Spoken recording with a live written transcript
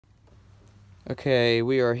Okay,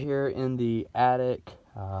 we are here in the attic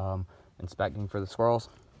inspecting for the squirrels.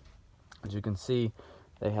 As you can see,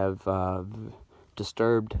 they have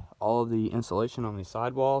disturbed all of the insulation on the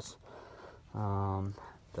sidewalls.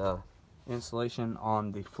 The insulation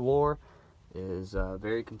on the floor is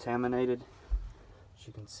very contaminated. As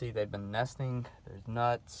you can see, they've been nesting. There's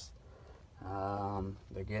nuts.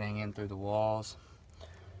 They're getting in through the walls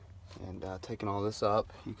and taking all this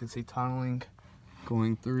up. You can see tunneling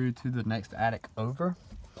going through to the next attic over.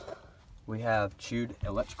 We have chewed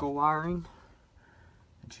electrical wiring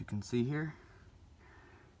that you can see here,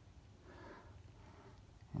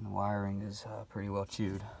 and the wiring is pretty well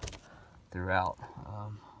chewed throughout,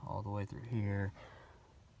 all the way through here,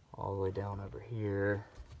 all the way down over here,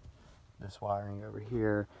 this wiring over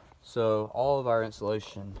here. So all of our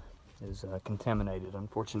insulation is contaminated,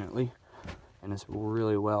 unfortunately, and it's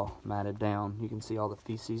really well matted down. You can see all the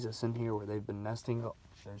feces that's in here where they've been nesting.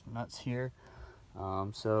 There's nuts here.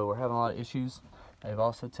 So we're having a lot of issues. They've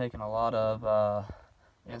also taken a lot of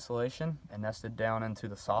insulation and nested down into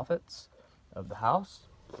the soffits of the house.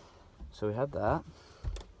 So we have that.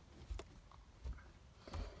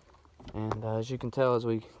 And as you can tell, as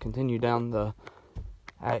we continue down the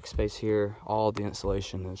attic space here, all the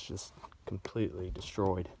insulation is just completely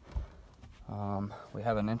destroyed. We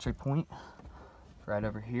have an entry point right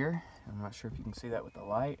over here. I'm not sure if you can see that with the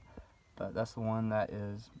light, but that's the one that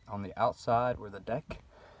is on the outside where the deck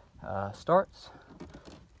starts.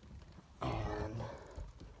 And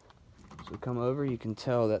as we come over, you can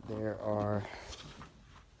tell that there are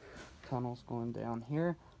tunnels going down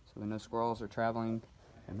here, so we know squirrels are traveling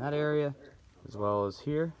in that area as well as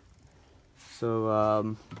here.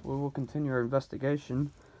 So we will continue our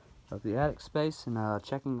investigation of the attic space and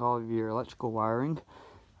checking all of your electrical wiring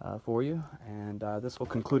for you, and this will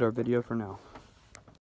conclude our video for now.